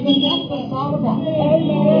Christ.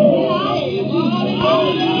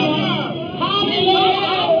 Hallelujah.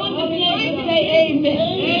 I want to be able to say amen.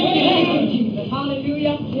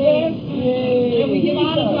 Hallelujah. And we give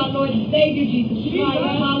honor to our Lord and Savior Jesus Christ.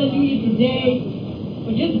 Hallelujah today.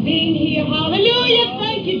 For just being here. Hallelujah.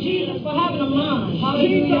 Thank you, Jesus, for having a mind.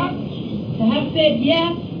 Hallelujah. To have said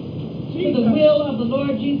yes to the will of the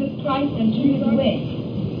Lord Jesus Christ and to his way.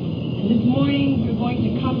 And this morning we're going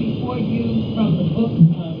to come before you from the book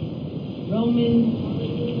of Romans,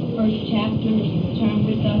 first chapter. If you turn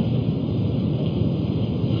with us.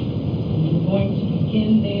 And we're going to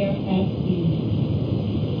begin there at the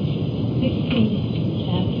 16th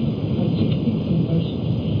chapter, or 16th verse.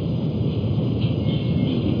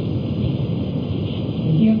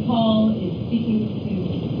 And here Paul is speaking to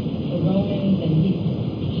the Romans, and he's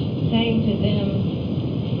saying to them,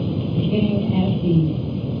 beginning at the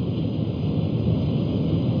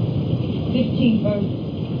 15th verse,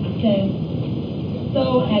 it says,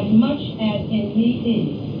 "So as much as in me is,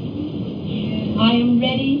 I am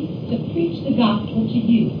ready to preach the gospel to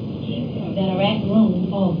you that are at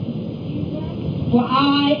Rome also. For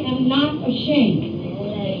I am not ashamed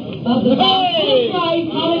of the gospel of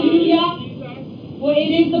Christ." Hallelujah. "For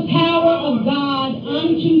it is the power of God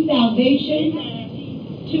unto salvation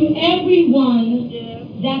to everyone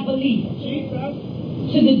that believes,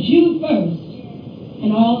 to the Jew first,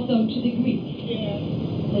 and also to the Greek."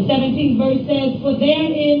 The 17th verse says, "For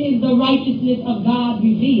therein is the righteousness of God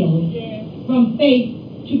revealed from faith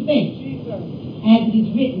to faith, as it is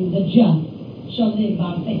written, the just shall live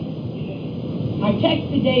by faith." Our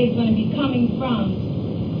text today is going to be coming from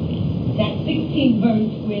that 16th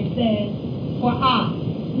verse where it says, "For I."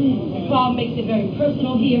 Paul makes it very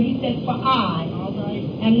personal here. He says, "For I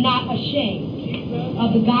am not ashamed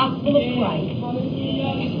of the gospel of Christ,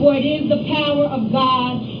 for it is the power of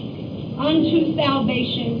God unto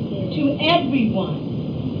salvation to everyone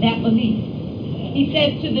that believes." He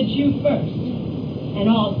says to the Jew first, and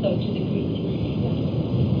also to the Greek.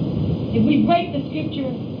 If we break the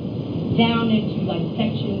scripture down into like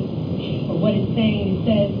sections for what it's saying,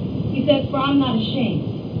 he says, "For I'm not ashamed."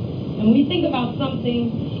 And when we think about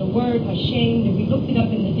something, the word ashamed, if we looked it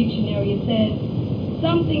up in the dictionary, it says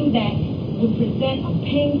something that would present a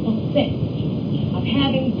painful sense of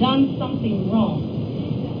having done something wrong.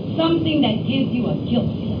 Something that gives you a guilt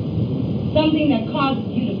feeling. Something that causes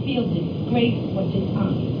you to feel disgraced or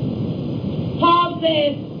dishonored. Paul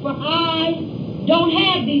says, "For I don't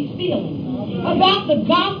have these feelings about the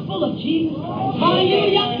gospel of Jesus Christ."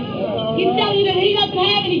 Hallelujah. He's telling you that he doesn't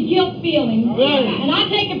have any guilt feelings. And I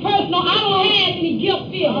take it personal. I don't have any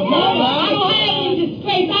guilt feelings. I don't have any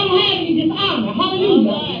disgrace. I don't have any dishonor.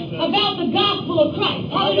 Hallelujah. About the gospel of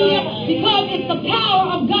Christ. Hallelujah. Because it's the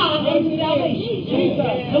power of God unto salvation.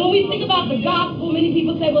 And when we think about the gospel, many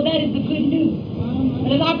people say, well, that is the good news.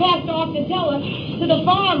 But as our pastor often tells us, to the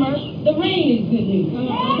farmer, the rain is good news.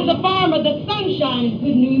 To the farmer, the sunshine is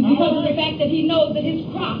good news because of the fact that he knows that his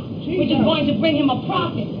crop, which is going to bring him a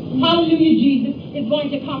profit, hallelujah, Jesus, is going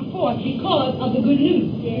to come forth because of the good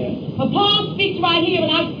news. But Paul speaks right here,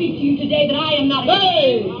 and I speak to you today that I am not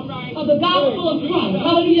ashamed of the gospel of Christ.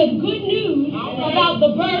 Hallelujah, the good news about the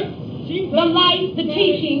birth, the life, the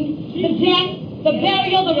teaching, the death, the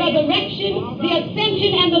burial, the resurrection, the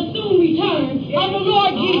ascension, and the soon return of the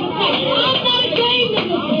Lord Jesus Christ. I'm not ashamed of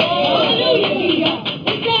this. Hallelujah, Jesus.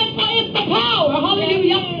 It says, for it's the power,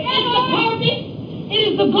 hallelujah, it's the purpose, it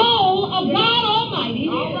is the goal of God Almighty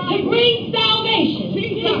to bring salvation,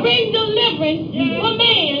 to bring deliverance for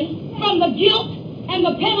man from the guilt and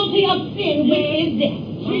the penalty of sin, which is death.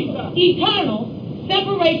 Eternal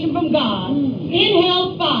separation from God, in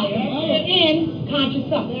hell's fire, in conscious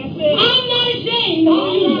suffering. I'm not ashamed,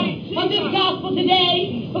 hallelujah, of this gospel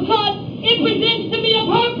today because it presents to me a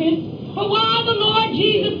purpose for why the Lord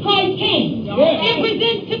Jesus Christ came. It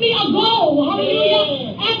presents to me a goal,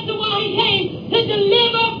 hallelujah, as to why he came to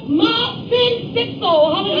deliver my sin-sick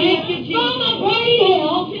soul, hallelujah, from a burning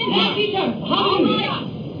hell that's eternal. Hallelujah.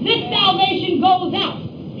 This salvation goes out.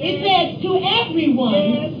 It says to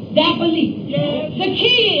everyone that believes. The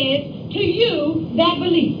key is to you that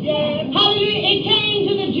believes. Hallelujah. It came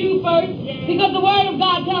to the Jew first because the word of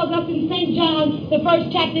God tells us in St. John, the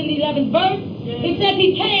first chapter and the 11th verse, it says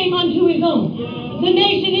he came unto his own. The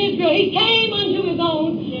nation Israel, he came unto his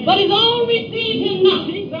own, but his own received him not.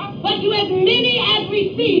 But to as many as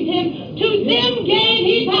received him, to them gave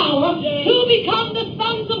he power to become the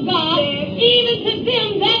sons of God, even to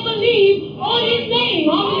them that believe on his name.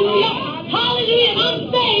 Hallelujah. Hallelujah.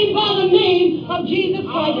 I'm saved by the name of Jesus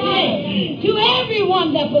Christ. To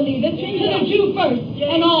everyone that believeth, to the Jew first,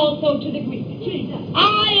 and also to the Greek.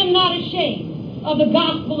 I am not ashamed of the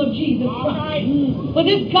gospel of Jesus Christ. For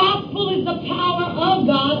this gospel is the power of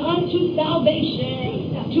God unto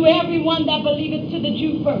salvation to everyone that believeth, to the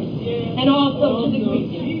Jew first, and also to the Greek.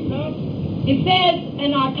 It says,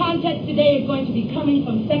 and our context today is going to be coming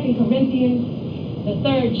from 2 Corinthians, the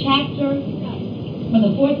 3rd chapter, or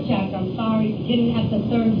the 4th chapter, I'm sorry, beginning at the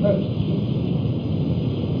 3rd verse.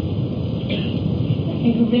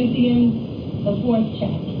 2 Corinthians, the 4th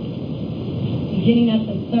chapter, beginning at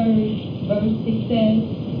the 3rd verse, it says,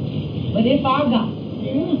 but if our God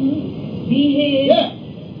be hid,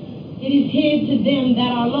 it is hid to them that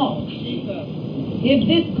are lost. If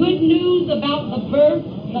this good news about the birth,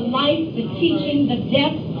 the life, the teaching, the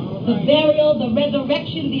death, the burial, the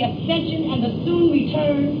resurrection, the ascension, and the soon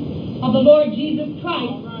return of the Lord Jesus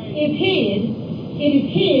Christ is hid, it is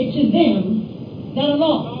hid to them that are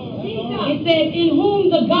lost. It says, in whom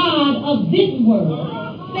the God of this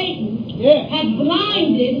world, Satan, has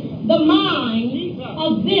blinded the mind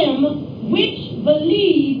of them which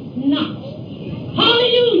believe not.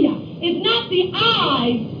 Hallelujah. It's not the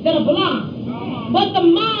eyes that are blind, but the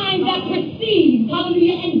mind that perceives,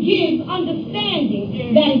 hallelujah, and gives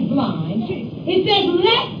understanding that is blind. It says,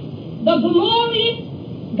 let the glorious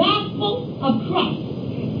gospel of Christ,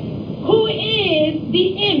 who is the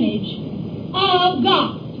image of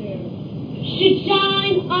God, should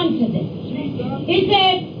shine unto them. It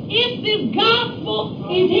says, if this gospel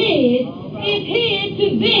is hid, it's hid to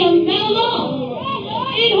them that are lost,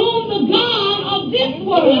 in whom the God of this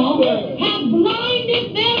world hath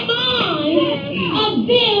blinded their minds of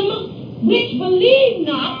them which believe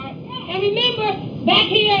not. And remember, back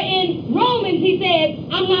here in Romans, he says,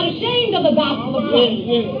 I'm not ashamed of the gospel of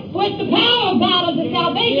Christ, for it's the power of God unto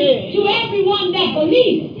salvation to everyone that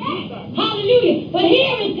believes. Hallelujah. But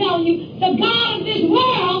here it's telling you, the God of this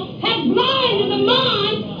world has blinded the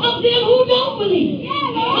mind of them who don't believe.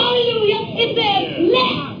 Hallelujah. It says,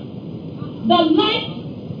 let the light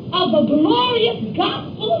of the glorious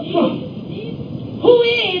gospel of Christ, who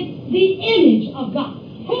is the image of God,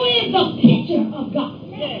 who is the picture of God.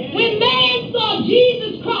 When man saw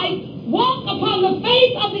Jesus Christ walk upon the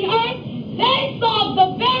face of the earth, they saw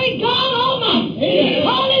the very God Almighty.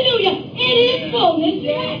 Hallelujah. In his fullness.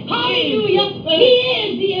 Hallelujah. He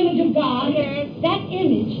is the image of God. That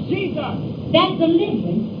image, that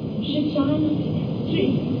deliverance should shine on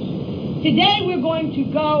us. Today we're going to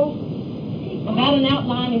go about an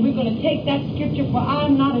outline, and we're going to take that scripture, for I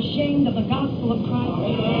am not ashamed of the gospel of Christ,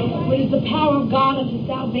 for it is the power of God unto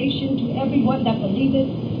salvation to everyone that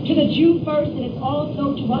believeth, to the Jew first, and it's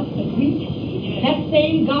also to us, the Greek. That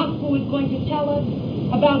same gospel is going to tell us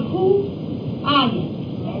about who I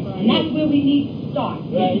am, and that's where we need to start.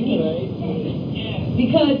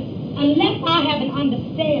 Because unless I have an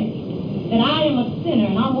understanding that I am a sinner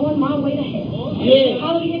and I'm on my way to hell,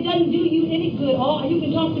 hallelujah, it doesn't do you any good. You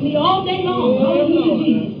can talk to me all day long, hallelujah,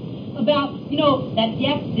 Jesus, about, that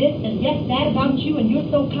yes, this and yes, that about you, and you're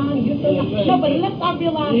so kind and you're so kind. No, but unless I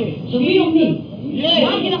realize the real me, and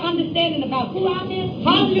I get an understanding about who I am,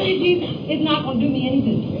 hallelujah, Jesus, it's not going to do me any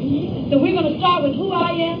good. So we're going to start with who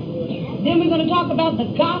I am. Then we're going to talk about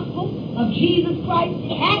the gospel of Jesus Christ,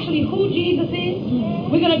 actually who Jesus is.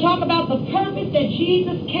 We're going to talk about the purpose that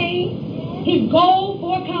Jesus came, his goal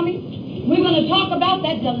for coming. We're going to talk about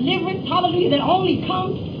that deliverance, hallelujah, that only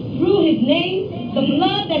comes through his name, the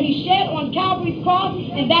blood that he shed on Calvary's cross,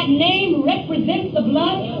 and that name represents the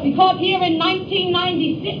blood, because here in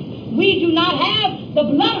 1996, we do not have the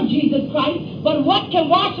blood of Jesus Christ, but what can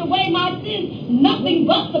wash away my sins? Nothing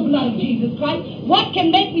but the blood of Jesus Christ. What can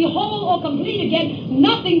make me whole or complete again?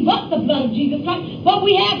 Nothing but the blood of Jesus Christ. But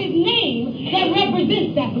we have his name that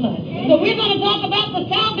represents that blood. So we're going to talk about the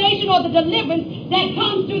salvation or the deliverance that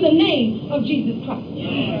comes through the name of Jesus Christ.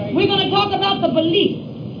 We're going to talk about the belief.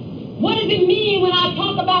 What does it mean when I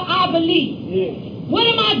talk about I believe? What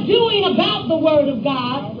am I doing about the Word of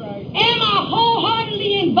God? Am I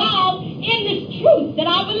wholeheartedly involved in this truth that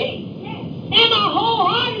I believe? Am I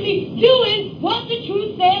wholeheartedly doing what the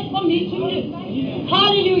truth says for me to do?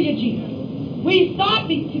 Hallelujah, Jesus. We start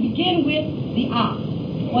to begin with the I,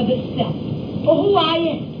 or the self, or who I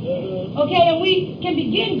am. Okay, and we can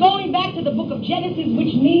begin going back to the book of Genesis,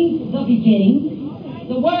 which means the beginning.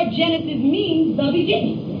 The word Genesis means the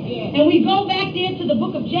beginning. And we go back there to the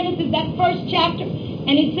book of Genesis, that first chapter,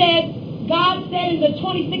 and it says, God said in the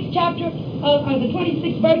 26th chapter, or the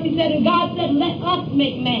 26th verse, he said, and God said, let us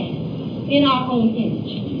make man in our own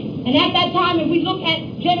image. And at that time, if we look at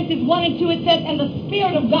Genesis 1 and 2, it says, and the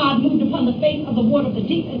Spirit of God moved upon the face of the water of the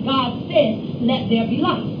deep, and God said, let there be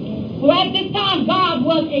light. Well, at this time, God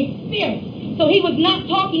was a spirit. So he was not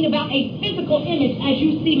talking about a physical image as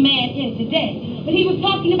you see man in today. but he was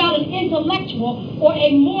talking about an intellectual or a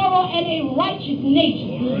moral and a righteous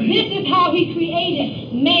nature. This is how he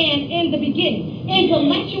created man in the beginning,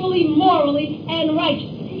 intellectually, morally, and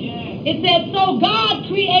righteously. It says, so God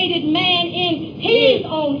created man in his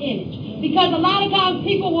own image. Because a lot of times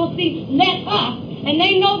people will see, let us, and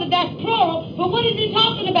they know that that's plural, but what is it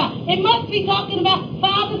talking about? It must be talking about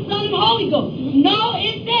Father, Son, and Holy Ghost. No,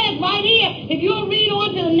 it says right here, if you'll read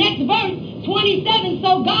on to the next verse, 27,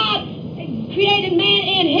 so God created man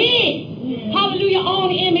in his, hallelujah,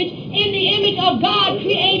 own image. In the image of God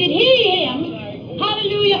created he him.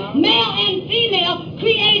 Hallelujah. Male and female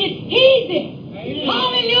created he them.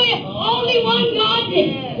 Hallelujah. Only one God did.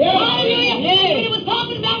 Hallelujah. When it was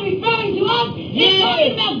talking about referring to us, it's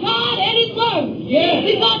talking about God and his word.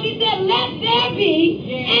 Because he said, let there be,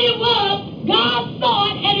 and it was. God saw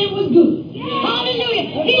it, and it was good.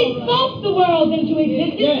 Hallelujah. He spoke the world into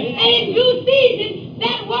existence, and in due season,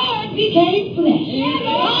 that word became flesh.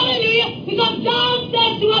 Hallelujah. Because John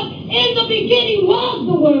said to us, in the beginning was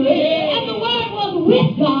the Word, and the Word was with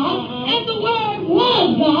God, and the Word was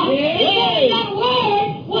God. He said that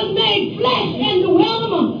Word was made flesh and dwelt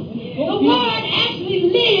among us. The Word actually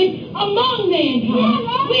lived among mankind.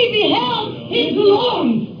 We beheld his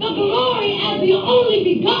glory, the glory as the only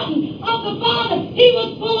begotten of the Father. He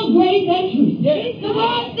was full of grace and truth. The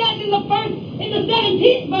Word says in the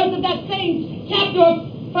 17th verse of that same chapter of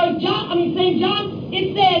St. John,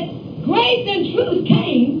 it says, grace and truth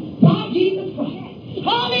came by Jesus Christ.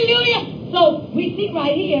 Hallelujah. So we see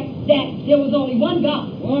right here that there was only one God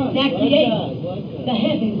that created the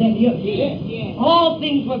heavens and the earth. All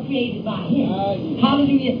things were created by him.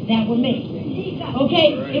 Hallelujah, that were made.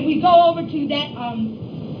 Okay, if we go over to that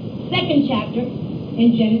second chapter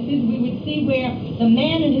in Genesis, we would see where the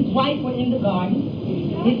man and his wife were in the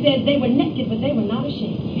garden. It says they were naked, but they were not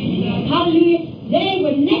ashamed. Hallelujah. They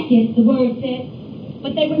were naked, the word says,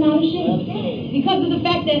 but they were not ashamed. Because of the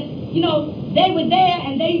fact that, they were there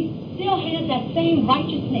and they still had that same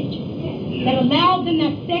righteous nature that allowed them,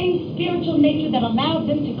 that same spiritual nature that allowed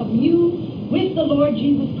them to commune with the Lord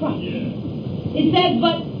Jesus Christ. It says,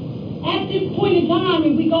 but at this point in time,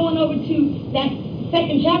 and we go on over to that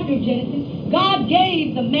second chapter of Genesis, God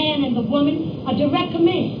gave the man and the woman a direct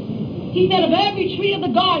command. He said, of every tree of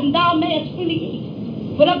the garden thou mayest freely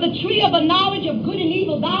eat, but of the tree of the knowledge of good and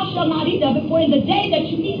evil thou shalt not eat of it, for in the day that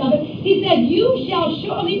you eat of it, he said, you shall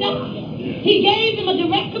surely die. He gave them a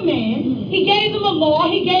direct command. He gave them a law.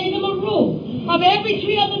 He gave them a rule. Of every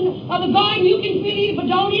tree of the garden you can freely eat, but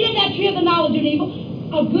don't eat of that tree of the knowledge of evil,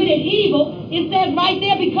 of good and evil. It says right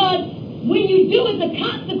there, because when you do it, the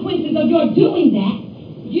consequences of your doing that,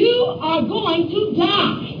 you are going to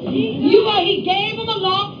die. He gave them a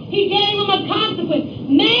law. He gave them a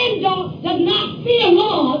consequence. Man does not fear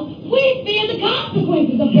laws. We fear the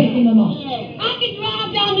consequences of breaking the law. I can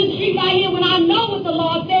drive down this street right here when I know what the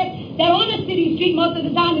law says, that on a city street most of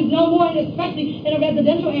the time is no more, especially in a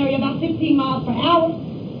residential area, about 15 miles per hour.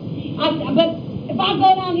 But if I go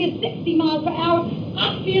down here 60 miles per hour,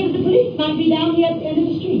 I fear that the police might be down here at the end of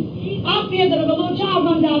the street. I fear that if a little child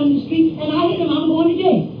runs down in the street and I hit him, I'm going to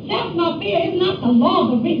jail. That's my fear. It's not the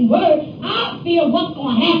law, the written word. I fear what's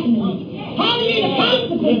going to happen to me. Hallelujah, the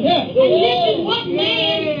consequences. And this is what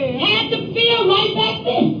man had to fear right back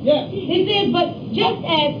then. It says, but just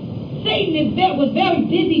as Satan was very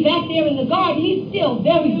busy back there in the garden, he's still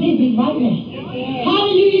very busy right now.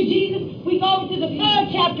 Hallelujah, Jesus. We go to the third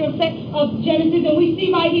chapter of Genesis and we see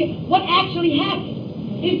right here what actually happened.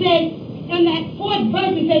 It says, in that fourth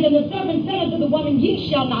verse, it says, and the serpent said unto the woman, ye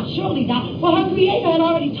shall not surely die. For her Creator had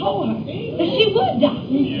already told her that she would die.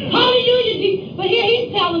 Hallelujah, Jesus. But here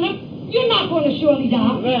he's telling her, you're not going to surely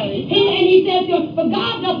die. And he says, but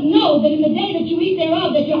God doth know that in the day that you eat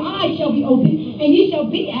thereof, that your eyes shall be opened, and ye shall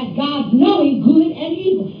be as gods, knowing good and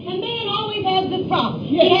evil. And man always has this problem.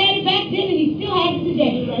 He had it back then, and he still has it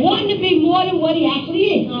today. Wanting to be more than what he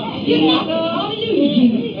actually is. You're not. Hallelujah,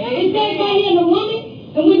 Jesus. It says right here, the woman,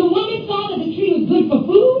 and when the woman saw that the tree was good for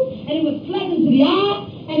food, and it was pleasant to the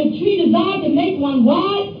eye, and the tree desired to make one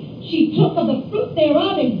wise, she took of the fruit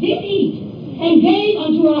thereof and did eat, and gave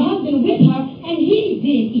unto her husband with her, and he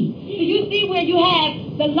did eat. So you see where you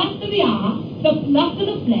have the lust of the eye, the lust of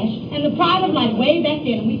the flesh, and the pride of life way back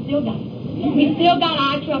there, and we still got it. We still got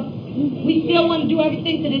eye trouble. We still want to do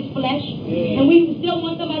everything to this flesh, and we still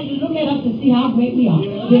want somebody to look at us and see how great we are.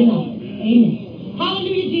 We're not. Amen.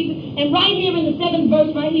 Hallelujah, Jesus. And right here in the 7th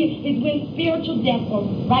verse right here is when spiritual death or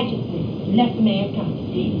righteousness left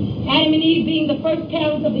mankind. Adam and Eve, being the first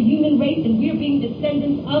parents of the human race, and we're being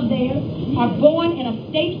descendants of theirs, are born in a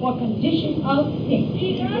state or condition of sin.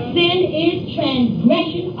 Sin is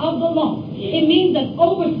transgression of the law. It means an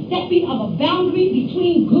overstepping of a boundary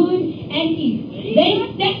between good and evil. They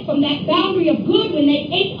stepped from that boundary of good when they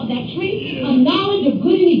ate of that tree of knowledge of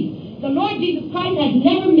good and evil. The Lord Jesus Christ has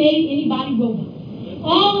never made anybody robot.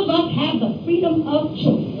 All of us have the freedom of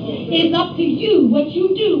choice. It's up to you what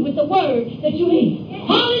you do with the word that you hear.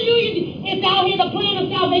 Hallelujah. It's out here, the plan of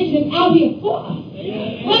salvation is out here for us.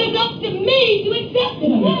 But it's up to me to accept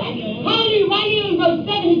it. Hallelujah. Right here in verse 7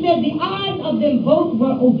 it says, the eyes of them both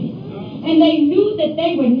were open, and they knew that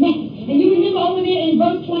they were naked. And you remember over there in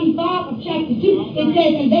verse 25 of chapter 2, it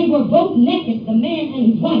says, and they were both naked, the man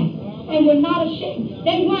and his wife, and were not ashamed.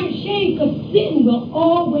 They weren't ashamed because sin will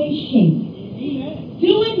always shame.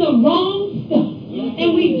 Doing the wrong stuff. And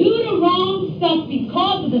we do the wrong stuff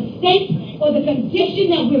because of the state or the condition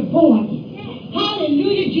that we're born in.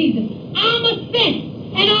 Hallelujah, Jesus. I'm a sinner.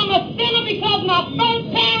 And I'm a sinner because my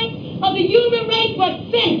first parents of the human race were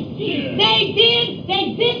sinners. They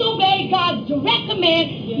disobeyed God's direct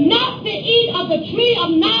command not to eat of the tree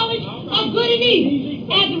of knowledge of good and evil.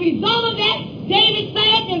 As a result of that, David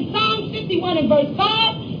said in Psalm 51 and verse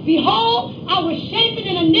 5, behold, I was shapen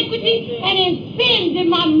in iniquity, and in sin did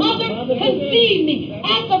my mother conceive me.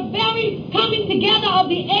 At the very coming together of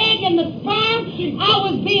the egg and the sperm, I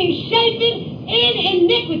was being shapen in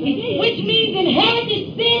iniquity, which means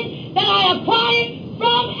inherited sin that I acquired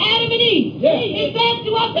from Adam and Eve. It says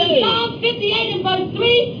to us in Psalm 58 and verse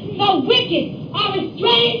 3, the wicked are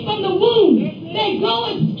estranged from the womb. They go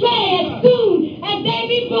astray as soon as they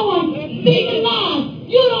be born, speaking lies.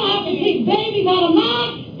 You don't have to teach babies how to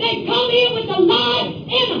lie. They come here with the lie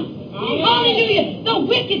in them. Hallelujah. The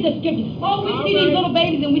wicked, the scripture. Oh, we see these little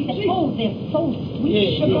babies and we say, oh, they're so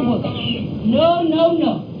sweet, sugar wood. No.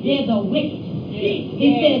 They're the wicked.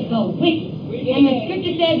 It says the wicked. And the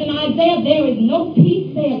scripture says in Isaiah, there is no peace,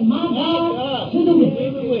 says my God, to the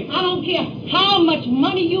wicked. I don't care how much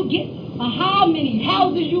money you get, or how many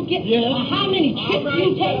houses you get, or how many trips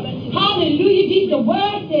you take. Hallelujah, Jesus. The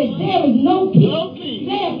word says there is no peace,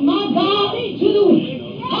 says my God, to the wicked.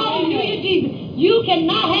 Hallelujah, Jesus. You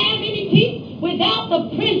cannot have any peace without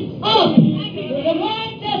the Prince of Peace. The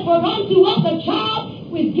word says, for unto us a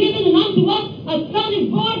child is given, and unto us a son is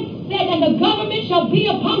born, said, and the government shall be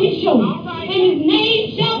upon his shoulders, and his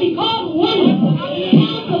name shall be called Wonderful,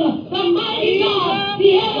 Counselor, the Mighty God,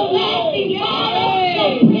 the Everlasting Father,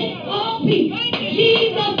 the Prince of Peace.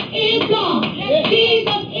 Jesus is God.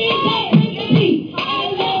 Jesus is the Prince of Peace.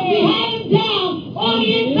 Unless we have him down on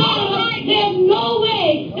the inside of us, there's no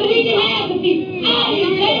way that we can have the peace.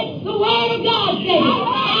 The word of God says,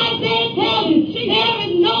 Isaiah tells you, there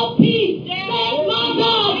is no peace, says my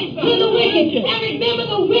God, to the wicked. And remember,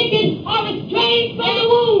 the wicked are estranged from the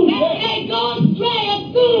womb. They go astray as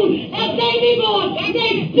soon as they be born.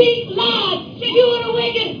 They speak lies. You are the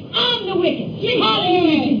wicked, I'm the wicked.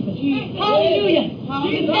 Hallelujah, Jesus. Hallelujah.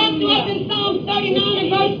 It says to us in Psalm 39 and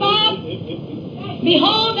verse 5,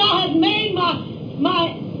 behold, thou hast made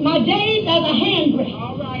my days as a handbreadth.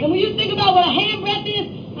 And when you think about what a handbreadth is,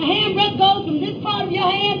 a handbreadth goes from this part of your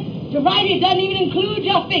hand to right here. It doesn't even include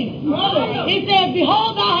your finger. It says,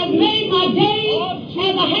 behold, thou hast made my days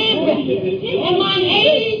as a handbreadth, and mine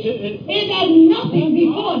age is as nothing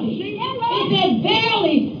before thee. It says,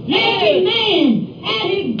 verily, every man at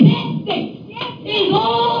his best state is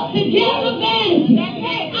altogether vanity.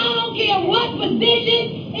 I don't care what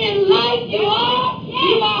position in life you are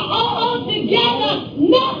altogether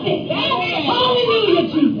nothing. Hallelujah,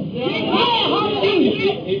 Jesus. Hallelujah.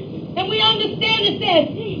 And we understand it says,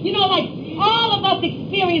 you know, like all of us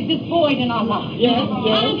experience this void in our lives.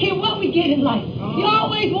 I don't care what we get in life. You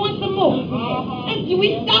always want some more. And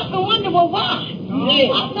we stop and wonder, well, why?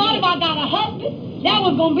 I thought if I got a husband, that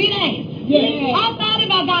was going to be the answer. I thought if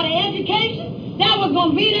I got an education, that was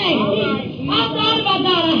going to be the answer. I thought if I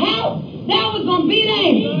got a house, that was going to be the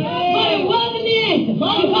answer. But it wasn't the answer.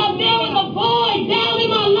 Because there was a void down in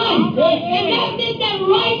my life. And that meant that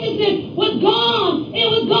righteousness was gone. It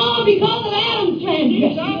was gone because of Adam's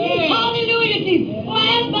transgression. Hallelujah, Jesus. For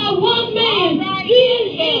as by one man, sin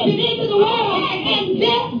entered into the world, and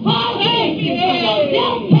death by him. And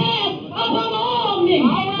death passed upon all men.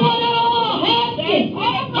 For that all have sinned.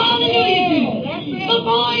 Hallelujah, Jesus. The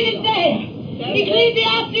void is there.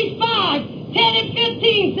 Ecclesiastes 5, 10 and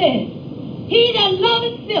 15 says, he that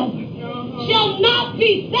loveth silver shall not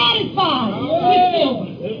be satisfied with silver,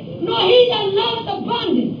 nor he that loveth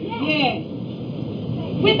abundance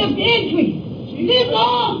with the increase. This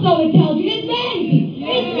also, it tells you, is vanity.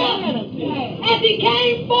 It's nothing. As he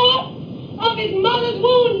came forth of his mother's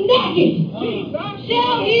womb naked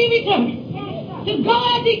shall he return, to go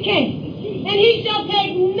as he came. And he shall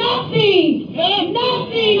take nothing of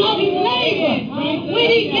his labor when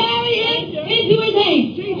he carry it into his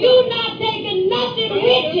hand. You're not taking nothing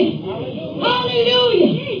with you. Hallelujah.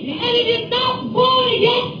 And if you're not born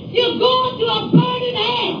again, you're going to a burning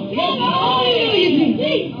hell. Hallelujah.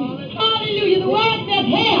 Hallelujah. The word says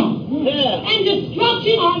hell and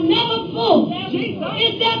destruction are never full.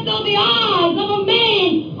 It's as though the eyes of a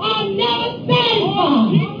man are never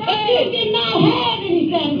satisfied. You cannot have any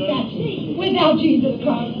satisfaction without Jesus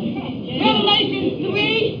Christ. Revelation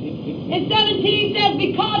 3 and 17 says,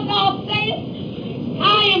 because thou sayest,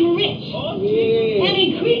 I am rich and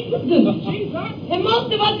increase with goods. And most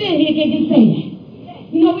of us in here can say that.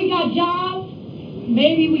 You know, we got jobs,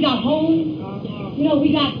 maybe we got homes, you know,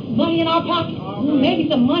 we got money in our pocket, maybe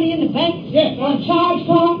some money in the bank, or a charge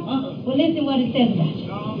card. Well, listen what it says about you.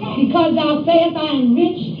 Because thou sayest, I am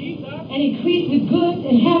rich and increase with goods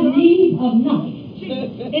and have need of nothing.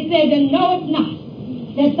 It says, and knowest not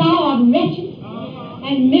that thou art wretched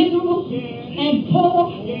and miserable and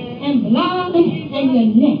poor and blind and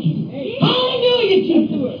you're naked. Hallelujah,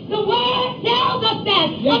 Jesus. The word tells us that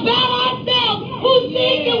about ourselves who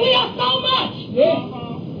think that we are so much.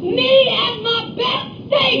 Me at my best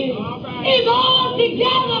state is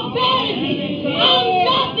altogether vanity. I'm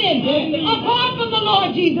nothing apart from the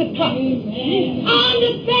Lord Jesus Christ. I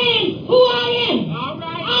understand who I am.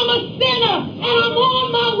 I'm a sinner and I'm on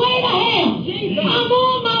my way to hell. I'm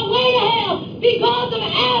on my way to hell because of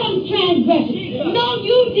Adam's transgression. No,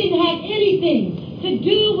 you didn't have anything to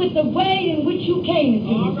do with the way in which you came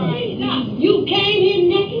into this world. You came here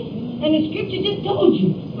naked, and the scripture just told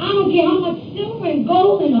you, I don't care how much silver and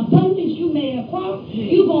gold and abundance you may acquire,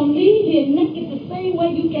 you're going to leave here naked the same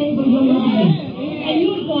way you came from your mother. And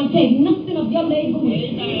you're going to take nothing of your labor with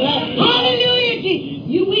you. Hallelujah,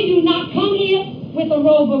 Jesus. We do not come here with a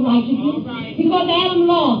robe of righteousness because Adam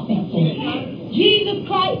lost that for us. Jesus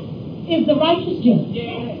Christ is the righteous judge.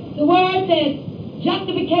 The word says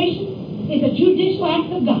justification is a judicial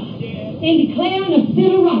act of God in declaring a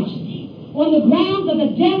sinner righteous on the grounds of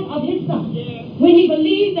the death of his son. When he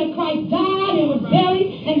believed that Christ died and was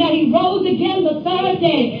buried and that he rose again the third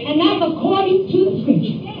day, and that's according to the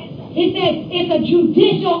scripture. It says it's a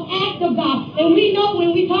judicial act of God. And we know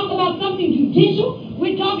when we talk about something judicial,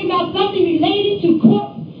 we're talking about something related to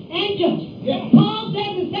court and judgment. Paul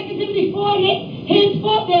says in 2 Timothy 4:8,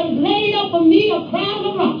 henceforth there is laid up for me a crown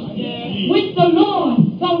of righteousness, which the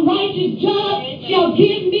Lord, the righteous judge, shall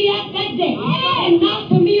give me at that day. And not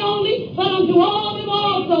to me only, but unto all them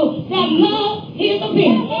also that love his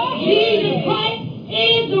appearing. Jesus Christ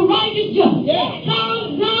is the righteous judge.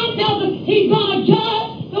 Psalm 9 tells us he's going to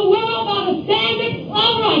judge the world by the standard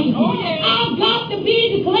of righteousness. I've got to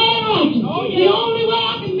be declared righteous. The only way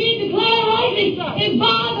I can be declared righteous is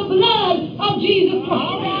by the blood of Jesus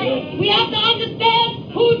Christ. We have to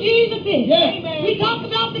understand who Jesus is. We talk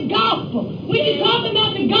about the gospel. When you talk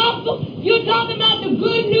about the gospel, you're talking about the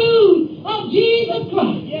good news of Jesus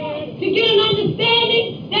Christ. To get an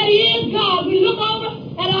understanding that he is God, we look over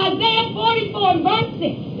at Isaiah 44 and verse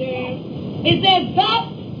 6. It says, thus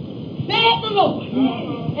saith the Lord.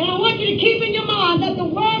 And I want you to keep in your mind that the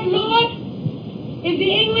word Lord is the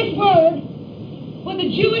English word for the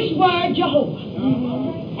Jewish word Jehovah.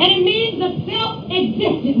 And it means the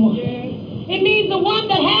self-existent one. It means the one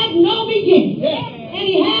that has no beginning. And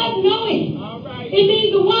he has no end. It means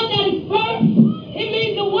the one that is first. It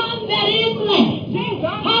means the one that is last.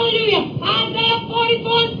 Hallelujah. Isaiah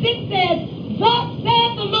 44 and 6 says, thus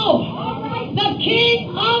saith the Lord, the King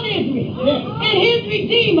of Israel, and his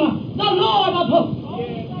Redeemer, the Lord of hosts.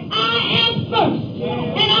 I am first,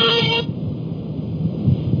 and I am...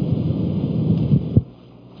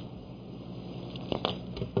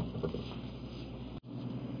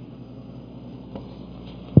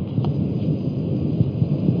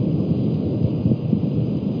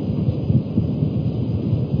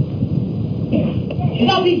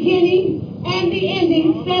 the beginning and the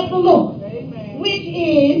ending, saith the Lord, which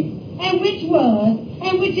is, and which was,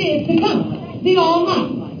 and which is to come, the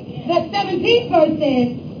Almighty. The 17th verse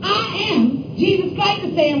says, I am, Jesus Christ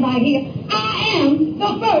is saying right here, I am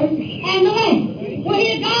the first and the last. Well,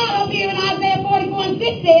 here God up here in Isaiah 44 and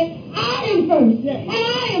 6 says, I am first and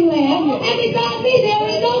I am last, and besides me there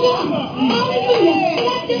is no God. Hallelujah. And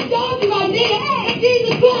I just told you right there that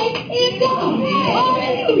Jesus Christ is God.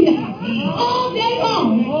 Hallelujah. All day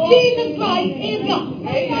long, Jesus Christ is God.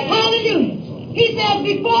 Hallelujah. He says,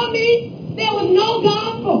 before me there was no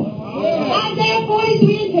God formed. Isaiah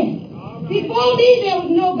 43 and 10. Before me there was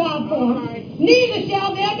no God formed, neither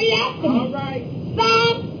shall there be after me.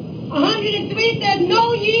 Psalm 103 says,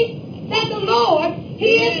 know ye that the Lord,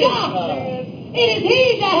 he is God. It is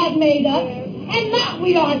he that hath made us, and not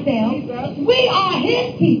we ourselves. We are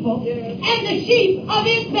his people, and the sheep of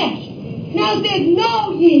his flesh. Now it says,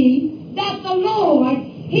 know ye that the Lord,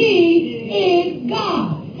 he is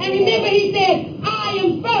God. And remember he said, I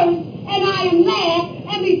am first, and I am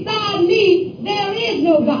last, and beside me there is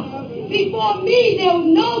no God. Before me there was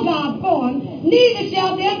no God formed, neither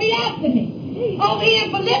shall there be after me. Over here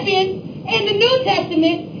in Philippians, in the New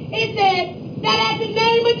Testament, it says that at the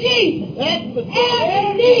name of Jesus,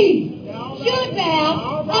 every knee should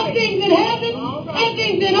bow of things in heaven, and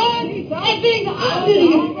things in earth, and things under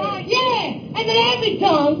the earth. Yeah, and that every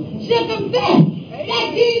tongue should confess that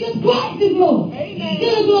Jesus Christ is Lord, to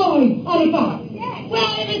the glory of the Father.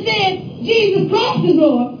 Well, if it says Jesus Christ is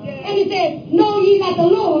Lord, and it says, know ye that the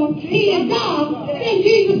Lord, he is God, then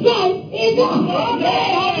Jesus Christ is God.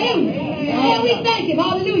 Hallelujah. And we thank him,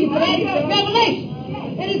 hallelujah, for that revelation.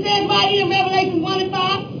 And it says right here in Revelation 1 and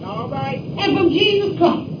 5, and from Jesus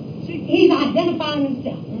Christ, he's identifying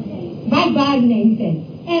himself. Right by his name, he says,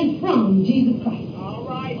 and from Jesus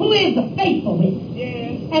Christ, who is the faithful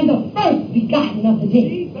witness, and the first begotten of the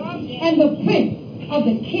dead, and the prince of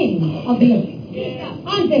the kings of the earth.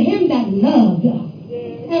 Unto him that loved us,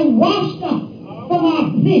 and washed us from our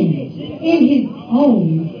sins in his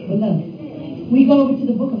own blood. We go over to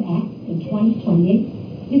the book of Acts in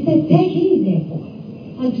 20:28. It says, take heed therefore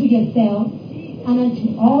unto yourselves and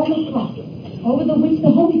unto all the flock over the which the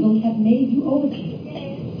Holy Ghost hath made you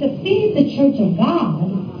overseers, to feed the church of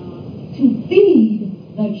God, to feed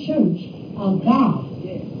the church of God,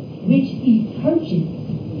 which he purchased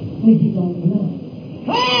with his own blood.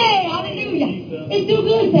 Hey, hallelujah. It's too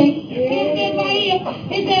good, saints. It says right here,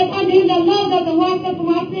 it says, unto him that loves us and washed us from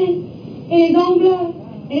our sins in his own blood.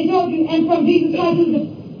 And it told you, and from Jesus Christ, who is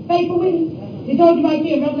the faithful witness. It told you right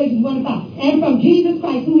here in Revelation 1 and 5. And from Jesus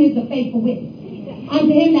Christ, who is the faithful witness.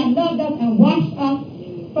 Unto him that loved us and washed us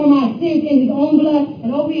from our sins in his own blood.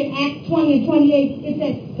 And over here in Acts 20 and 28, it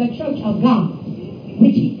says, the church of God,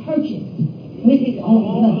 which he purchased with his own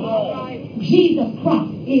blood. Jesus Christ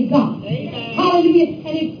is God. Amen. Hallelujah.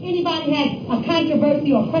 And if anybody has a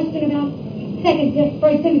controversy or question about 1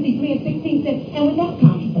 Timothy 3 and 16 says, and without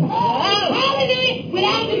controversy. Hallelujah.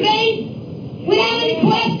 Without debate, without any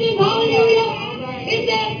questions. Hallelujah. It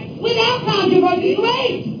says, without controversy,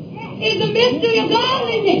 grace is the mystery of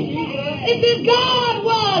godliness. It says God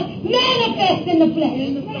was manifest in the flesh.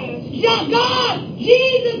 God,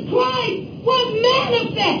 Jesus Christ, was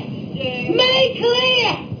manifest, made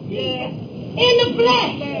clear. In the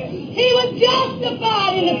flesh. He was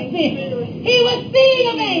justified in the spirit. He was seen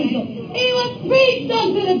of angels. He was preached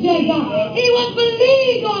unto the Gentiles. He was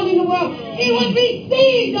believed on in the world. He was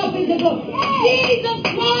received up in the glory. Jesus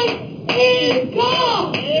Christ is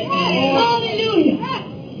God. Hallelujah.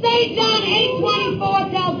 St. John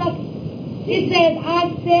 8:24 tells us, it says,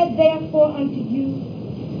 I said therefore unto you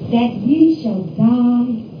that ye shall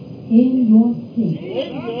die in your sins.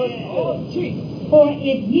 For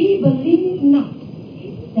if ye believe not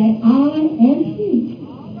that I am he,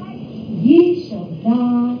 ye shall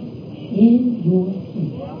die in your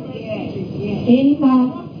sins.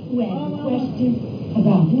 Anybody who has a question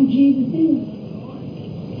about who Jesus is,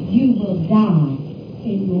 you will die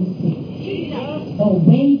in your sins. The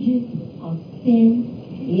wages of sin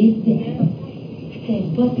is death. It says,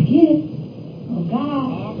 but the gift of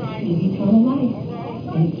God is eternal life.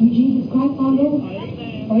 And through Jesus Christ our Lord.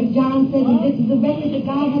 1 John says, and this is the record that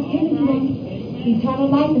God has given to us, eternal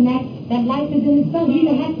life, and that life is in his Son. He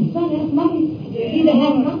that has the Son has life. He that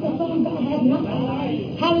has not the Son of God has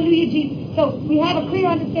nothing. Hallelujah, Jesus. So we have a clear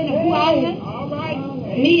understanding of who I am.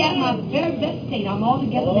 Me at my very best state. I'm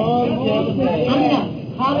altogether best. I'm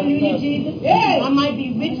nothing. Hallelujah, Jesus. I might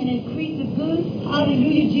be rich and increase of goods.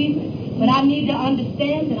 Hallelujah, Jesus. But I need to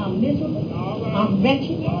understand that I'm miserable. I'm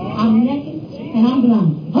wretched. I'm naked. And I'm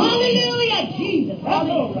blind. Hallelujah, Jesus.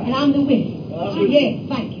 Hallelujah. And I'm the wicked. Yes,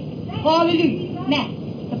 thank you. Hallelujah. Now,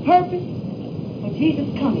 the purpose of Jesus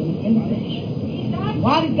coming in the flesh.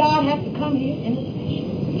 Why did God have to come here in the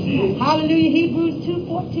flesh? Hallelujah, Hebrews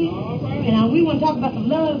 2:14. And now we want to talk about the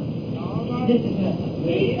love. This is love.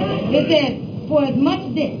 It says, for as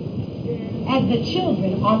much then as the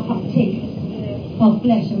children are partakers of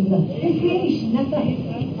flesh and blood. In creation, that's us.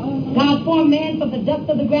 God formed man from the dust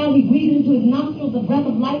of the ground. He breathed into his nostrils the breath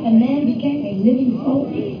of life, and man became a living soul.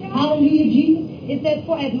 Hallelujah, Jesus. It says,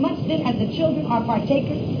 for as much then as the children are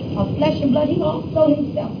partakers of flesh and blood, he also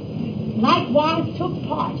himself likewise took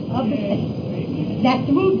part of the same, that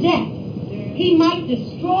through death he might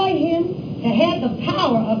destroy him that had the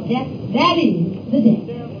power of death, that is, the devil.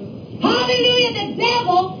 Hallelujah, the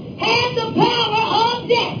devil had the power of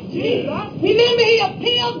death. Remember, he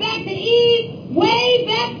appealed back to Eve way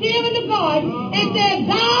back there in the garden and said,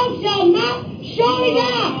 thou shalt not surely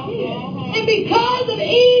die. And because of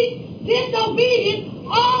Eve's disobedience,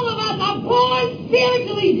 all of us are born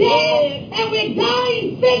spiritually dead, and we're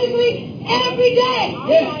dying physically every day.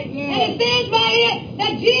 And it says right here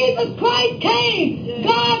that Jesus Christ came.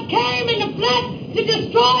 God came in the flesh to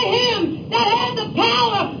destroy him that had the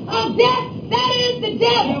power of death. That is the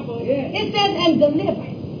devil. It says, and deliver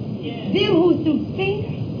them who through fear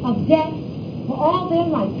of death for all their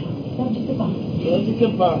lifetime subject to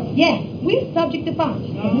bondage. Yes, we're subject to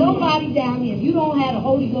bondage. There's nobody down here. If you don't have the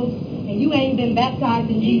Holy Ghost and you ain't been baptized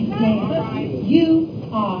in Jesus' name, you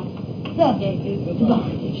are subject to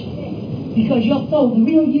bondage. Because your soul, the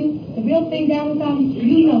real you, the real thing down inside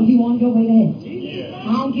you know you on your way to heaven.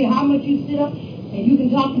 I don't care how much you sit up, and you can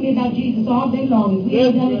talk to me about Jesus all day long. If we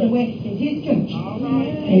ain't done it the way in his church,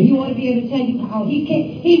 and he ought to be able to tell you how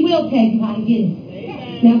he will tell you how to get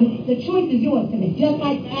it. Now, the choice is yours to make. Just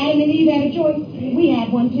like Adam and Eve had a choice, we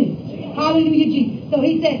had one too. Hallelujah, Jesus. So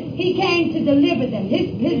he said he came to deliver them.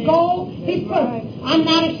 His goal, his purpose. I'm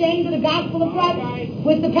not ashamed of the gospel of Christ,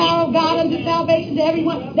 with the power of God unto salvation to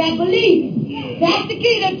everyone that believes. That's the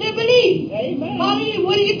key, to believe. Hallelujah.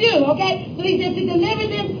 What do you do? Okay? So he said to deliver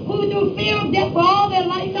them who through fear of death for all their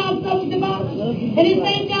lifetime subject to bondage. And in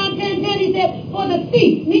St. John 10:10 he said, for the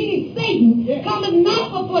thief, meaning Satan, cometh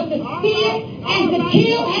not but for to steal and to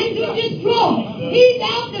kill and to destroy. He's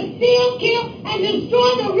out to steal, kill, and destroy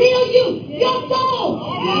the real you, your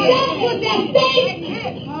soul. That's what that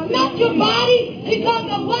stake, not your body, because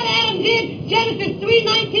of what Adam did. Genesis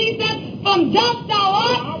 3:19 says, from dust thou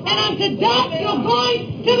art, and unto dust you're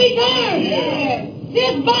going to return.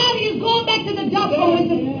 This body is going back to the dust,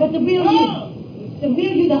 but the real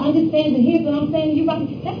you that understands and hears what I'm saying,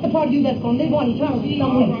 that's the part of you that's going to live on eternally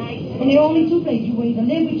somewhere. And there are only two places. You will either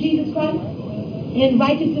live with Jesus Christ in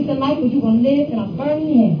righteousness and life, or you're going to live in a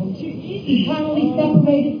burning hell, eternally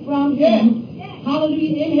separated from him.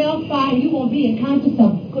 Hallelujah, in hell's fire, you're going to be in conscious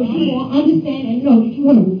suffering, because you won't understand and know that you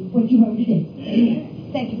heard what you heard today.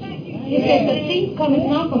 Amen. Thank you. It says the thief cometh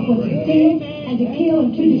not but for to steal and to kill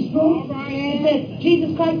and to destroy. It says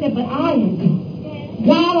Jesus Christ said, but I am come.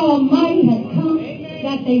 God Almighty has come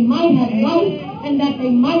that they might have life and that they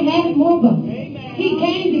might have it more abundantly. He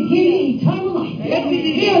came to give you eternal life,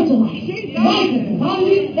 spiritual life, righteousness.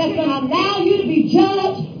 Hallelujah. That's going to allow you to be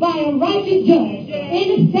judged by a righteous judge in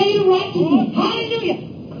the state of righteousness. Hallelujah.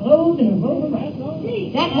 Clothed in a robe of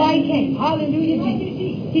righteousness. That's why he came. Hallelujah.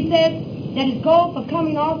 He says that his goal for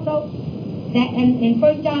coming also, that in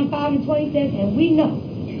 1 John 5:20 says, and we know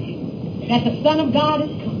that the Son of God is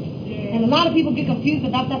come. And a lot of people get confused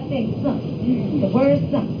about that saying son, the word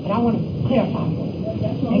son, but I want to clarify for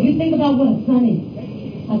you. And you think about what a son is.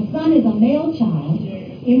 A son is a male child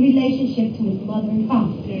in relationship to his mother and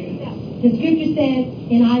father. The scripture says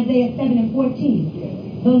in Isaiah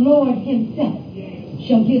 7:14, the Lord himself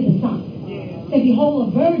shall give the son. Say, behold,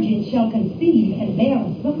 a virgin shall conceive and bear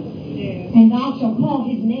a son, and thou shalt call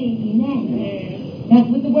his name Emmanuel. That's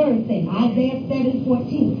what the word says, Isaiah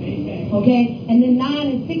 7:14. Okay? And then 9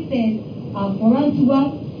 and 6 says, for unto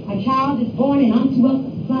us a child is born, and unto us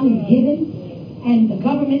a son is given, and the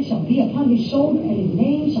government shall be upon his shoulder, and his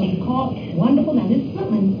name shall be called Wonderful. Now this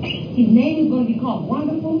son, his name is going to be called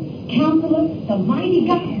Wonderful, Counselor, the Mighty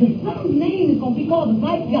God. The son's name is going to be called the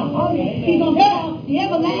Mighty God. He's going to be called the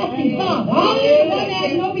Everlasting Father. Hallelujah. One that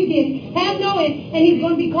has no beginning, has no end, and he's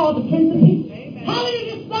going to be called the Prince of Peace.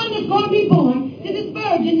 Hallelujah. The son is going to be born to this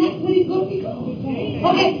virgin. That's what he's going to be called.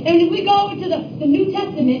 Okay, and if we go over to the New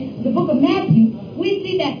Testament, the book of Matthew, we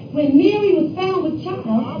see that when Mary was found with child,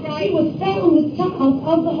 she was found with child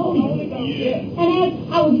of the Holy Ghost. And as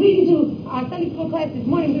I was reading to our Sunday school class this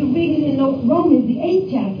morning, we were reading in Romans, the 8th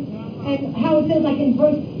chapter, and how it says, like in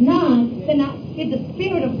verse 9, that now, if the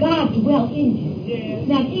Spirit of God dwell in you,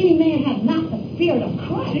 now if any man has not the Spirit of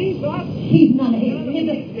Christ, he's none of his. If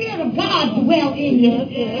the Spirit of God dwell in you,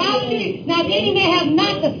 hallelujah. Now if any man has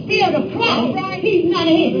not the Spirit of Christ, he's none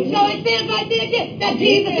of his. So it says right there that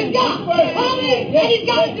Jesus is God. Hallelujah. And he's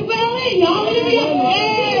got to dwell in you.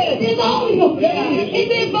 Hallelujah. Jesus is the Holy Ghost. It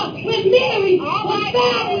says, but when Mary was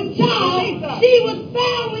found with child, she was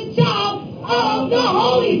found with child of the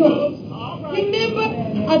Holy Ghost. Remember,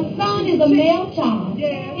 a son is a male child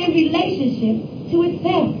in relationship to its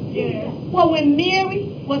parents. Well, when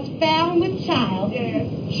Mary was found with child,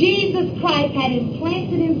 Jesus Christ had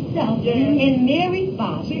implanted himself in Mary's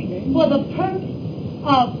body for the purpose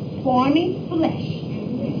of forming flesh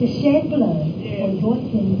to shed blood for your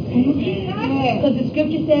sins. Because the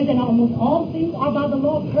scripture says that almost all things are by the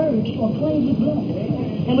law purged or cleansed with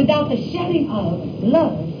blood. And without the shedding of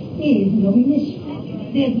blood is no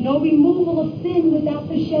remission. There's no removal of sin without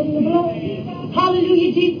the shedding of blood.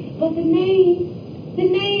 Hallelujah, Jesus. But the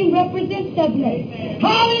name represents that blood.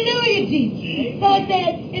 Hallelujah, Jesus. So it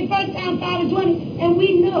says in 1 John 5:20, and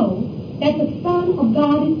we know that the Son of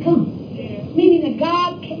God is come. Meaning that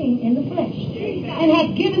God came in the flesh and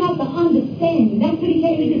has given us an understanding. That's what he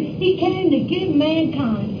came to do. He came to give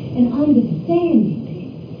mankind an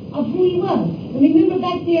understanding of who he was. And remember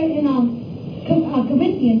back there in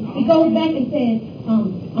Corinthians, it goes back and says,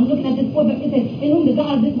 I'm looking at this book, but it says, in whom the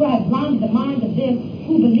God of this world has blinded the minds of them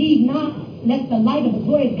who believe not, lest the light of the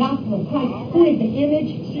glorious gospel of Christ, who is the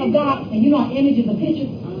image of God, and you know our image is a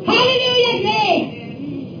picture. Hallelujah! Yeah.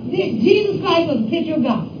 Jesus Christ was a picture of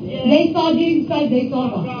God. Yeah. They saw Jesus Christ, they saw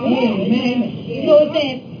God. Amen. So it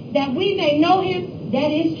says that we may know him,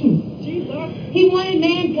 that is true. He wanted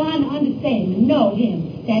mankind to understand, to know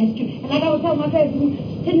him, that is true. And like I was telling my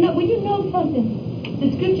parents, to know, when you know something,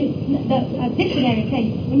 the scripture, the dictionary tells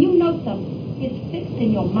you, when you know something, it's fixed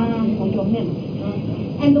in your mind or your memory.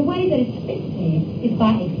 And the way that it's fixed there is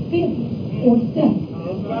by experience or study.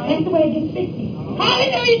 That's the way it gets fixed.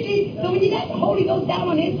 Hallelujah, Jesus. So when you got the Holy Ghost down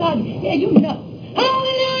on the inside, yeah, you know.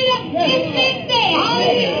 Hallelujah. It's fixed there.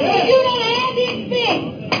 Hallelujah. But you don't have the experience.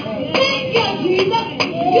 Thank you, Jesus.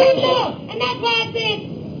 You know. And that's why it says,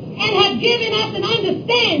 and have given us an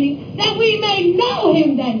understanding that we may know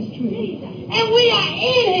him that is true. And we are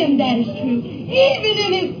in him that is true. Even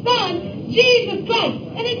in his Son, Jesus Christ.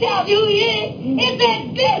 And it tells you who he is. It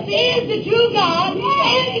says this is the true God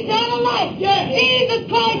and eternal life. Jesus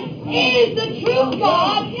Christ is the true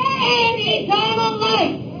God and eternal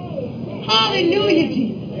life. Hallelujah,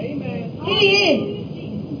 Jesus. He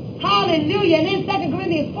is. Hallelujah. And in 2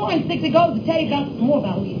 Corinthians 4:6, it goes to tell you more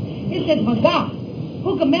about who he is. It says, but God,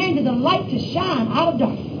 who commanded the light to shine out of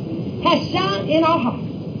darkness, has shined in our hearts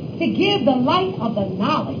to give the light of the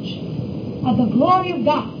knowledge of the glory of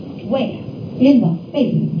God. Where? In the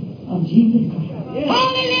face of Jesus Christ.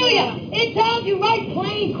 Hallelujah. It tells you right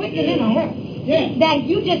plain, quick, and in a hurry. That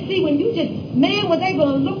you just see when you just, man was able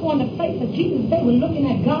to look on the face of Jesus, they were looking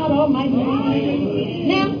at God Almighty.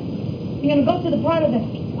 Now, you're going to go to the part of the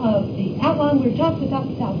outline where it talks about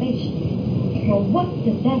salvation. Well, what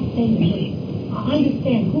does that say to me? I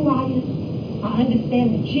understand who I am. I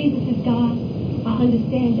understand that Jesus is God. I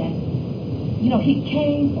understand that, he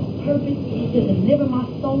came for a purpose to deliver my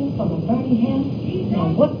soul from a burning hell.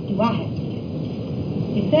 Now, what do I have to do?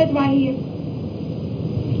 It says right here,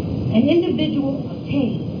 an individual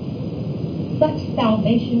obtains such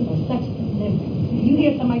salvation or such deliverance. You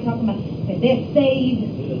hear somebody talking about that they're saved.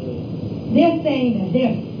 They're saying that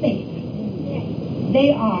they're safe.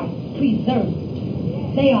 They are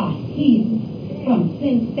preserved. They are healed from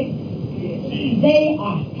sin sickness. They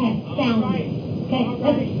have soundness. Okay?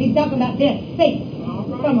 He's talking about they're safe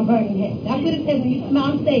from a burning hell. That's what it says when you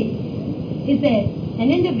smell saved. It says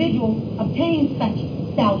an individual obtains such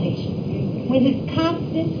salvation when his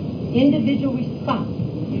constant individual response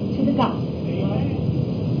to the gospel.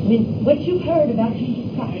 When what you heard about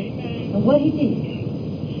Jesus Christ and what he did,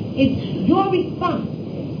 it's your response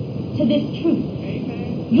to this truth,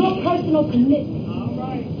 your personal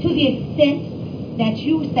commitment to the extent that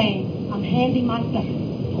you saying, I'm handing myself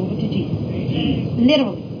over to Jesus.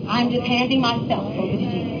 Literally, I'm just handing myself over to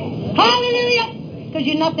Jesus. Hallelujah! Because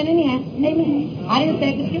you're nothing in your hand. Amen. I didn't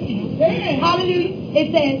say the scripture. Hallelujah.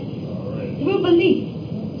 It says, through belief.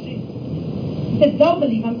 It says, though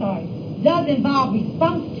belief, does involve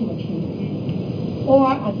response to a truth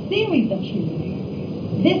or a series of truths.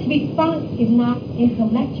 This response is not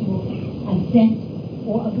intellectual assent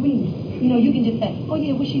or agreement. You can just say, oh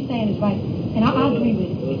yeah, what she's saying is right. And I agree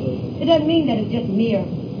with it. It doesn't mean that it's just mere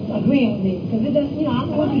agreeing with me. Because it doesn't, I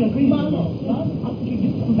don't want you to agree with me. I want you to do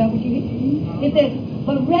something about what you hear. It says,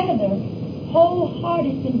 but rather,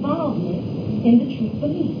 wholehearted involvement in the truth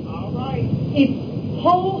belief. It's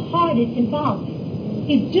wholehearted involvement.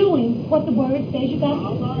 It's doing what the word says you got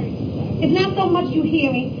to do. It's not so much you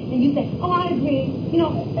hearing and you say, oh, I agree.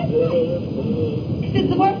 That's right. Since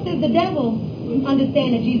the word says the devil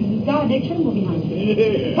understand that Jesus is God, they tremble behind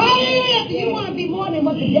him. Hallelujah! So you want to be more than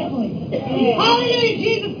what the devil is. Hallelujah!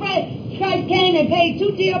 Jesus Christ came and paid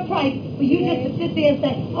too dear a price for you just to sit there and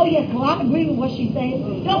say, oh yes, well I agree with what she's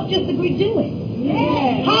saying. Don't just agree, do it.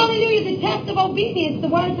 Hallelujah! The test of obedience, the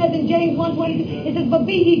word says in James 1:22, it says, but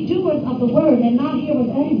be ye doers of the word and not hearers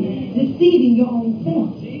only, deceiving your own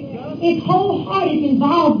self. It's wholehearted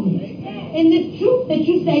involvement in this truth that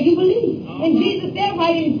you say you believe. And Jesus said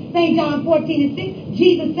right in St. John 14:6,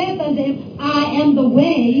 Jesus says unto him, I am the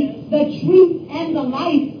way, the truth, and the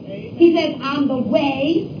life. He says, I'm the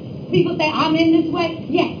way, People say, I'm in this way.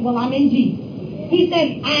 Yes, well, I'm in Jesus. He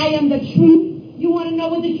says, I am the truth. You want to know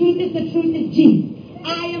what the truth is? The truth is Jesus.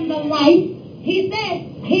 I am the life. He said,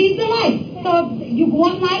 he's the life. So if you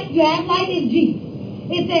want life, you have life, is Jesus.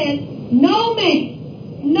 It says, no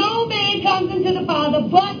man comes into the Father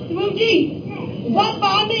but through Jesus. But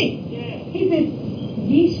by me. He says,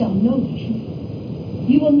 ye shall know the truth.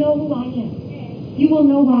 You will know who I am. You will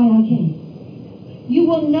know why I came. You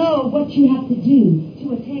will know what you have to do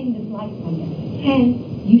to attain this life from them. And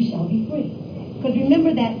you shall be free. Because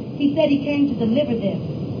remember that he said he came to deliver them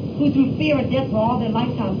who through fear of death were all their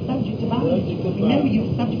lifetime subject to bondage. Remember,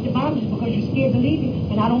 you're subject to bondage because you're scared to leave it.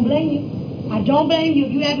 And I don't blame you. I don't blame you.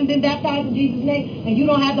 If you haven't been baptized in Jesus' name and you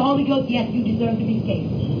don't have the Holy Ghost, yes, you deserve to be saved.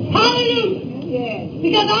 Hallelujah. Yes.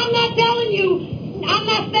 Because I'm not telling you, I'm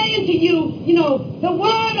not saying to you, the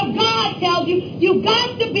Word of God tells you, you've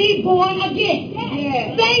got to be born again.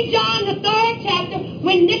 Yes. St. John, the 3rd chapter,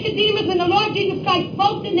 when the Lord Jesus Christ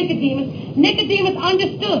spoke to Nicodemus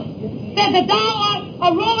understood. Said that thou art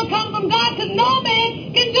a ruler come from God, because no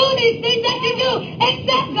man can do these things that you do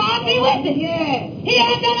except God be with him. Yes. He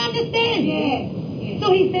had that understanding. Yes.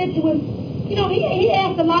 So he said to him, he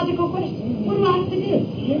asked a logical question. What do I have to do?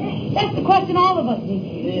 That's the question all of us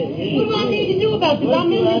need. What do I need to do about this?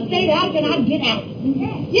 I'm in this state. How can I get out?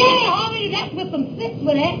 Yeah, already that's with some sins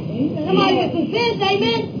with that. Somebody with some sins,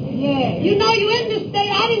 amen? Yeah. You know you're in this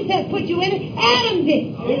state. I didn't put you in it. Adam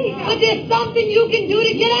did. But there's something you can do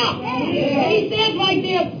to get out. And he says right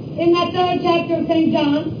there in that 3rd chapter of St.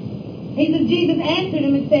 John, Jesus answered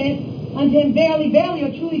him and said, unto him, verily, verily,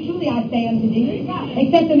 or truly, truly, I say unto thee,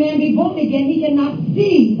 except a man be born again, he cannot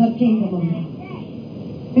see the kingdom of God.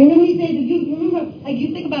 And when he says, like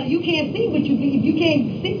you think about it, you can't see what if you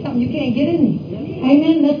can't see something, you can't get in there.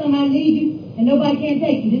 Amen. Unless somebody leads you, and nobody can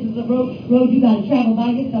take you. This is a road you got to travel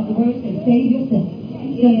by yourself. The word says, save yourself.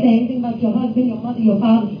 It doesn't say anything about your husband, your mother, your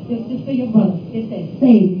father, your sister, your brother. It says,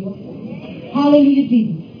 save yourself. Hallelujah,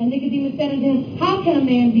 Jesus. And Nicodemus said unto him, how can a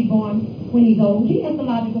man be born when he's old? He asked a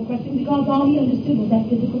logical question because all he understood was that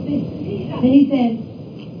physical thing. And he said,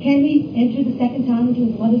 can he enter the second time into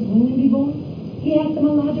his mother's womb and be born? He asked him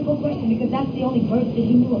a logical question because that's the only birth that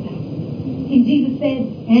he knew about. And Jesus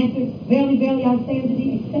answered, verily, verily, I say unto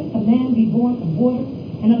thee, except a man be born of water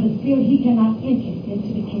and of the Spirit, he cannot enter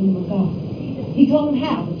into the kingdom of God. He told him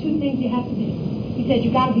how, the two things you have to do. He said, you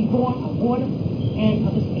got to be born of water and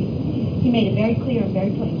of the Spirit. He made it very clear and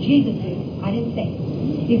very plain. Jesus did. I didn't say it.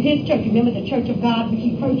 It's his church. Remember the church of God, which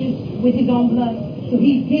he purchased with his own blood? So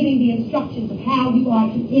he's giving the instructions of how you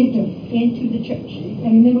are to enter into the church.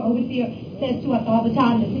 And remember, overseer says to us all the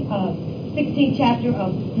time, the 16th chapter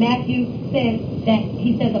of Matthew says that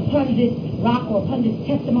he says, upon this rock or upon this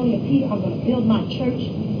testimony of Peter, I'm going to build my church.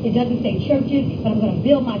 It doesn't say churches, but I'm going to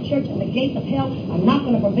build my church, and the gates of hell are not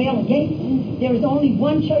going to prevail against it. There is only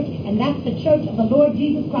one church, and that's the church of the Lord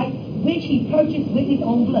Jesus Christ, which he purchased with his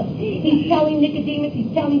own blood. He's telling Nicodemus,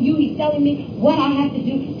 he's telling you, he's telling me what I have to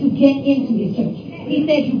do to get into his church. He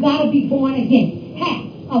says you got to be born again, half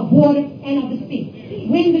of water and of the Spirit.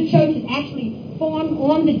 When the church is actually formed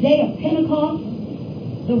on the day of Pentecost,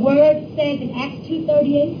 the word says in Acts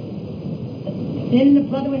 2:38, then the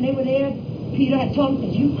brother, when they were there, Peter had told him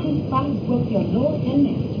that you crucified both your Lord and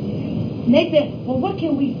Master. And they said, well, what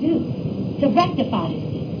can we do to rectify this?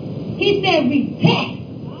 He said, repent.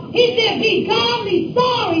 He said, be godly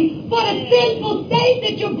sorry for the sinful state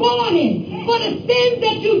that you're born in, for the sins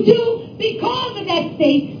that you do because of that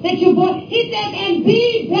state that you're born. He says, and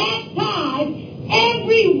be baptized,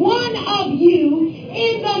 every one of you,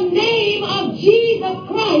 in the name of Jesus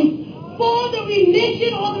Christ, for the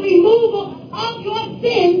remission or the removal of your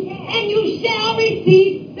sins, and you shall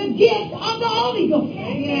receive the gift of the Holy Ghost.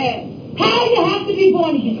 Amen. How you have to be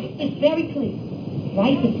born again? It's very clear.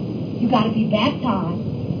 Right there. You got to be baptized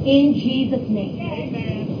in Jesus' name.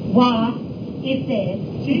 Amen. Why? It says,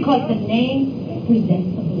 because the name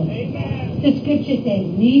represents the blood. Amen. The scripture says,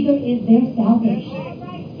 neither is there salvation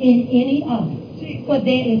in any other, for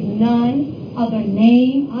there is none other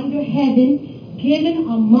name under heaven given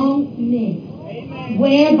among men,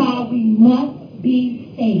 whereby we must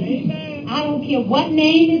be saved. Amen. I don't care what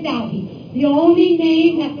name is out here. The only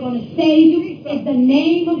name that's going to save you is the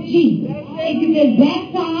name of Jesus. If you've been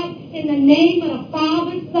baptized in the name of the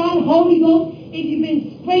Father, Son, Holy Ghost, if you've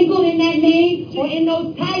been sprinkled in that name or in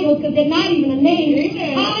those titles, because they're not even a name,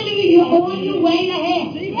 hallelujah, you're on your way to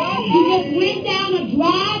hell. You just went down a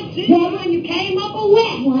dry well and you came up a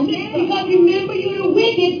wet one, because remember you were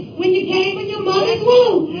wicked when you came in your mother's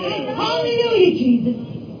womb. Hallelujah, Jesus.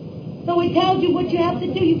 So it tells you what you have to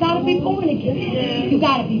do. You got to be born again. You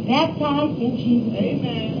got to be baptized in Jesus'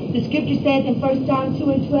 name. The scripture says in 1 John 2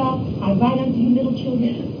 and 12, I write unto you little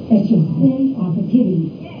children that your sins are forgiven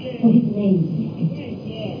for his name's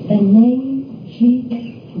sake. The name of Jesus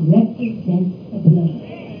represents the blood.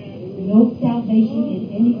 No salvation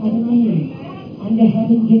in any other name under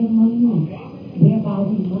heaven given among men, whereby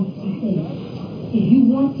we must be saved. If you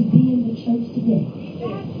want to be in the church today,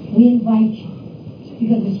 we invite you.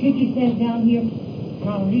 Because the scripture says down here, and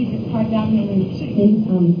I'll read this part down here in St.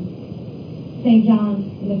 John,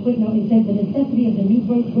 in the footnote, it says, the necessity of the new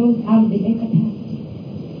birth grows out of the incapacity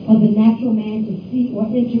of the natural man to see or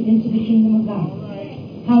enter into the kingdom of God,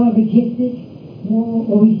 however gifted, moral,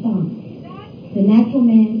 or refined. The natural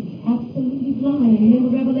man is absolutely blind. And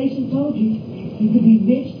remember, Revelation told you, you could be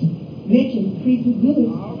rich and free through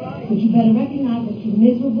goods, but you better recognize that you're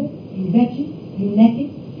miserable, you're wretched, you're naked,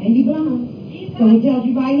 and you're blind. So it tells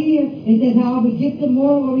you right here, it says, however gifted,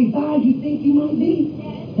 moral, or refined you think you might be.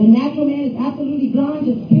 The natural man is absolutely blind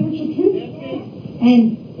to spiritual truth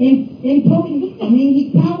and impotent.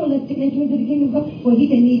 He's powerless to enter into the kingdom of God, for he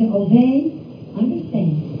can neither obey,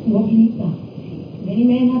 understand, nor please God. If any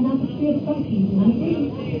man have not the Spirit of Christ, he's not free.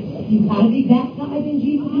 You've got to be baptized in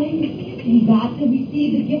Jesus' name. You've got to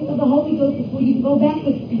receive the gift of the Holy Ghost before you go back.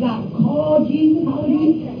 You've got to call Jesus,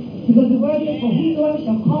 hallelujah. Because the word says, for whosoever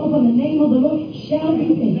shall call upon the name of the Lord shall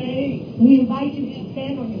be saved. We invite you to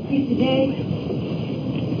stand on your feet today.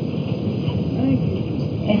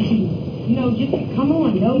 And just come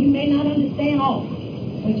on. No, you may not understand all,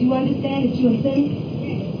 but you understand that you're a sinner,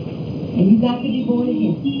 and you got to be born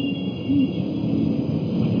again.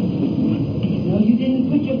 No, you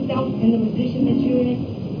didn't put yourself in the position that you're in.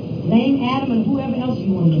 Blame Adam and whoever else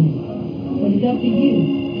you want to blame. But it's up to you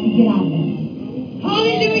to get out of that.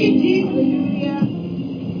 Hallelujah, Jesus. Hallelujah.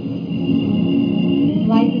 This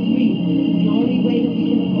life is real. It's the only way that we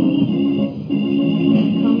can afford it.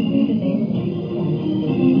 Come through the name of Jesus Christ.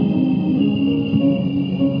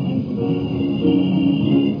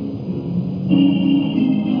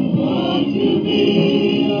 I want to be